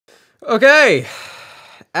Okay,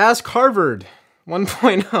 Askhavard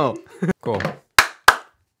 1.0. Cool.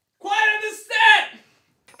 Quiet on the set!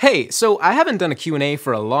 Hey, so I haven't done a Q&A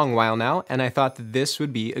for a long while now, and I thought that this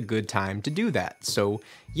would be a good time to do that. So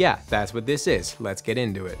yeah, that's what this is. Let's get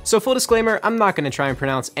into it. So full disclaimer, I'm not gonna try and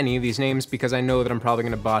pronounce any of these names because I know that I'm probably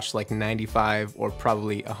gonna botch like 95 or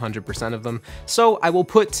probably 100% of them. So I will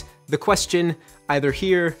put the question either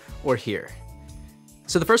here or here.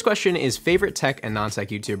 So the first question is favorite tech and non-tech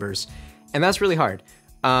YouTubers, and that's really hard.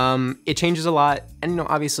 It changes a lot, and you know,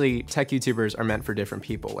 obviously tech YouTubers are meant for different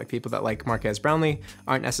people. Like people that like Marquez Brownlee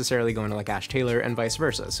aren't necessarily going to like Ash Taylor and vice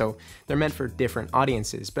versa. So they're meant for different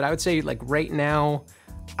audiences. But I would say like right now,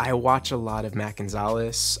 I watch a lot of Matt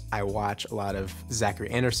Gonzalez. I watch a lot of Zachary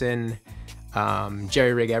Anderson,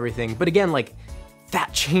 Jerry Rig Everything. But again, like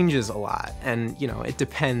that changes a lot, and you know, it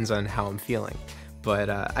depends on how I'm feeling.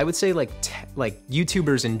 But I would say like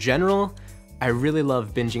YouTubers in general, I really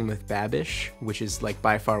love Binging with Babish, which is like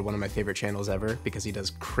by far one of my favorite channels ever because he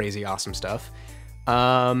does crazy awesome stuff.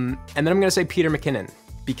 And then I'm gonna say Peter McKinnon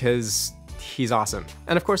because he's awesome.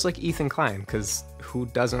 And of course like Ethan Klein, because who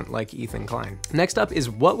doesn't like Ethan Klein? Next up is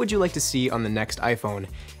what would you like to see on the next iPhone?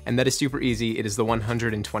 And that is super easy, it is the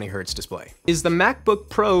 120 Hz display. Is the MacBook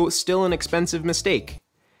Pro still an expensive mistake?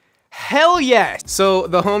 Hell yes! So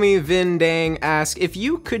the homie Vin Dang asks, if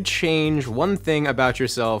you could change one thing about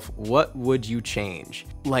yourself, what would you change?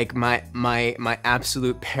 Like my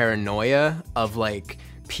absolute paranoia of like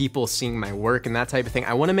people seeing my work and that type of thing.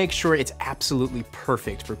 I wanna make sure it's absolutely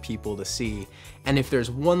perfect for people to see. And if there's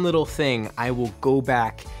one little thing, I will go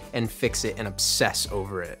back and fix it and obsess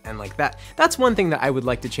over it. And like that's one thing that I would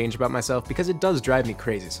like to change about myself because it does drive me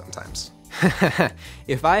crazy sometimes.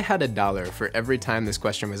 If I had $1 for every time this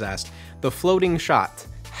question was asked, the floating shot,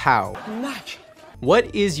 how? Not.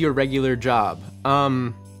 What is your regular job?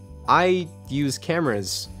 I use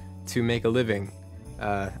cameras to make a living.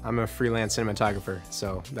 I'm a freelance cinematographer,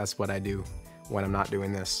 so that's what I do when I'm not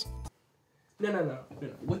doing this. No.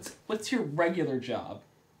 What's your regular job?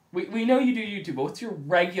 We know you do YouTube, but what's your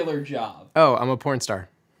regular job? Oh, I'm a porn star.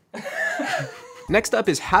 Next up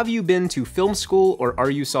is, have you been to film school or are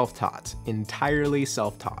you self-taught? Entirely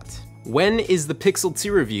self-taught. When is the Pixel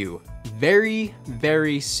 2 review? Very,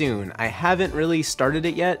 very soon. I haven't really started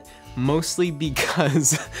it yet, mostly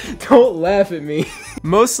because, don't laugh at me.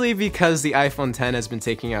 Mostly because the iPhone X has been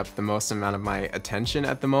taking up the most amount of my attention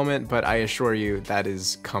at the moment, but I assure you that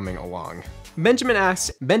is coming along. Benjamin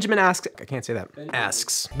asks, I can't say that.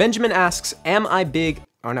 Benjamin asks, am I big?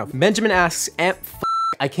 Oh no. Benjamin asks,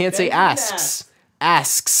 I can't say asks.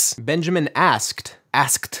 Asks. Benjamin asked.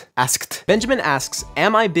 Benjamin asks,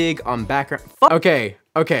 am I big on background? Okay,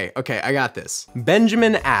 I got this.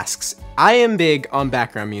 Benjamin asks, I am big on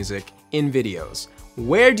background music in videos.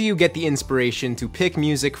 Where do you get the inspiration to pick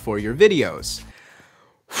music for your videos?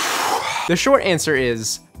 The short answer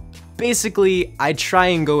is, basically, I try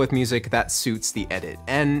and go with music that suits the edit.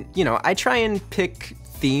 And, you know, I try and pick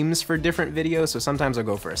themes for different videos, so sometimes I'll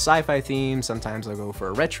go for a sci-fi theme, sometimes I'll go for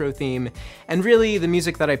a retro theme, and really the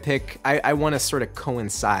music that I pick, I want to sort of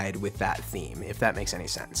coincide with that theme, if that makes any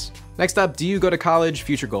sense. Next up, do you go to college?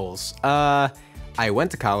 Future goals. I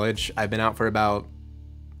went to college. I've been out for about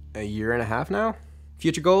a year and a half now.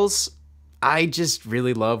 Future goals, I just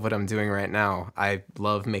really love what I'm doing right now. I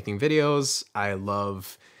love making videos, I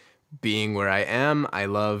love being where I am, I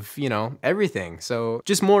love, you know, everything. So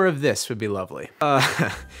just more of this would be lovely.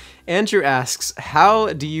 Andrew asks,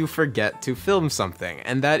 how do you forget to film something?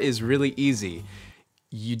 And that is really easy.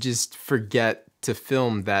 You just forget to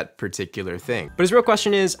film that particular thing. But his real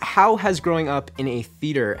question is, how has growing up in a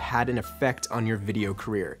theater had an effect on your video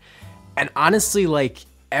career? And honestly, like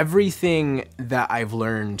everything that I've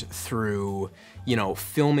learned through, you know,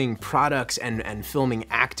 filming products and filming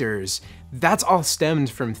actors, that's all stemmed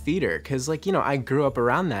from theater. Cause like, you know, I grew up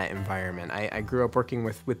around that environment. I grew up working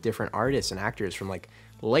with different artists and actors, from like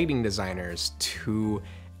lighting designers to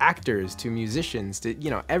actors to musicians to, you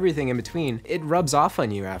know, everything in between. It rubs off on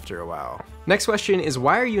you after a while. Next question is,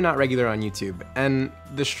 why are you not regular on YouTube? And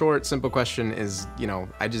the short, simple question is, you know,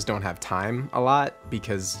 I just don't have time a lot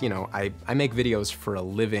because, you know, I make videos for a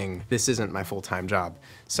living. This isn't my full-time job.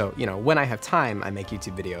 So, you know, when I have time, I make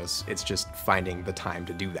YouTube videos. It's just finding the time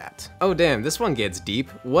to do that. Oh damn, this one gets deep.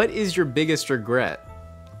 What is your biggest regret?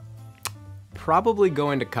 Probably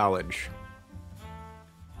going to college.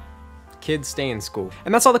 Kids stay in school.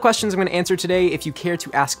 And that's all the questions I'm gonna answer today. If you care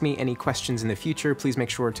to ask me any questions in the future, please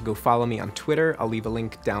make sure to go follow me on Twitter. I'll leave a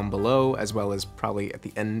link down below, as well as probably at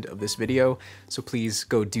the end of this video. So please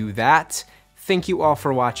go do that. Thank you all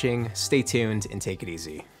for watching. Stay tuned and take it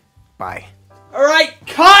easy. Bye. All right,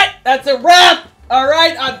 cut! That's a wrap! All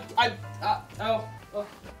right. Oh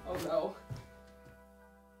no.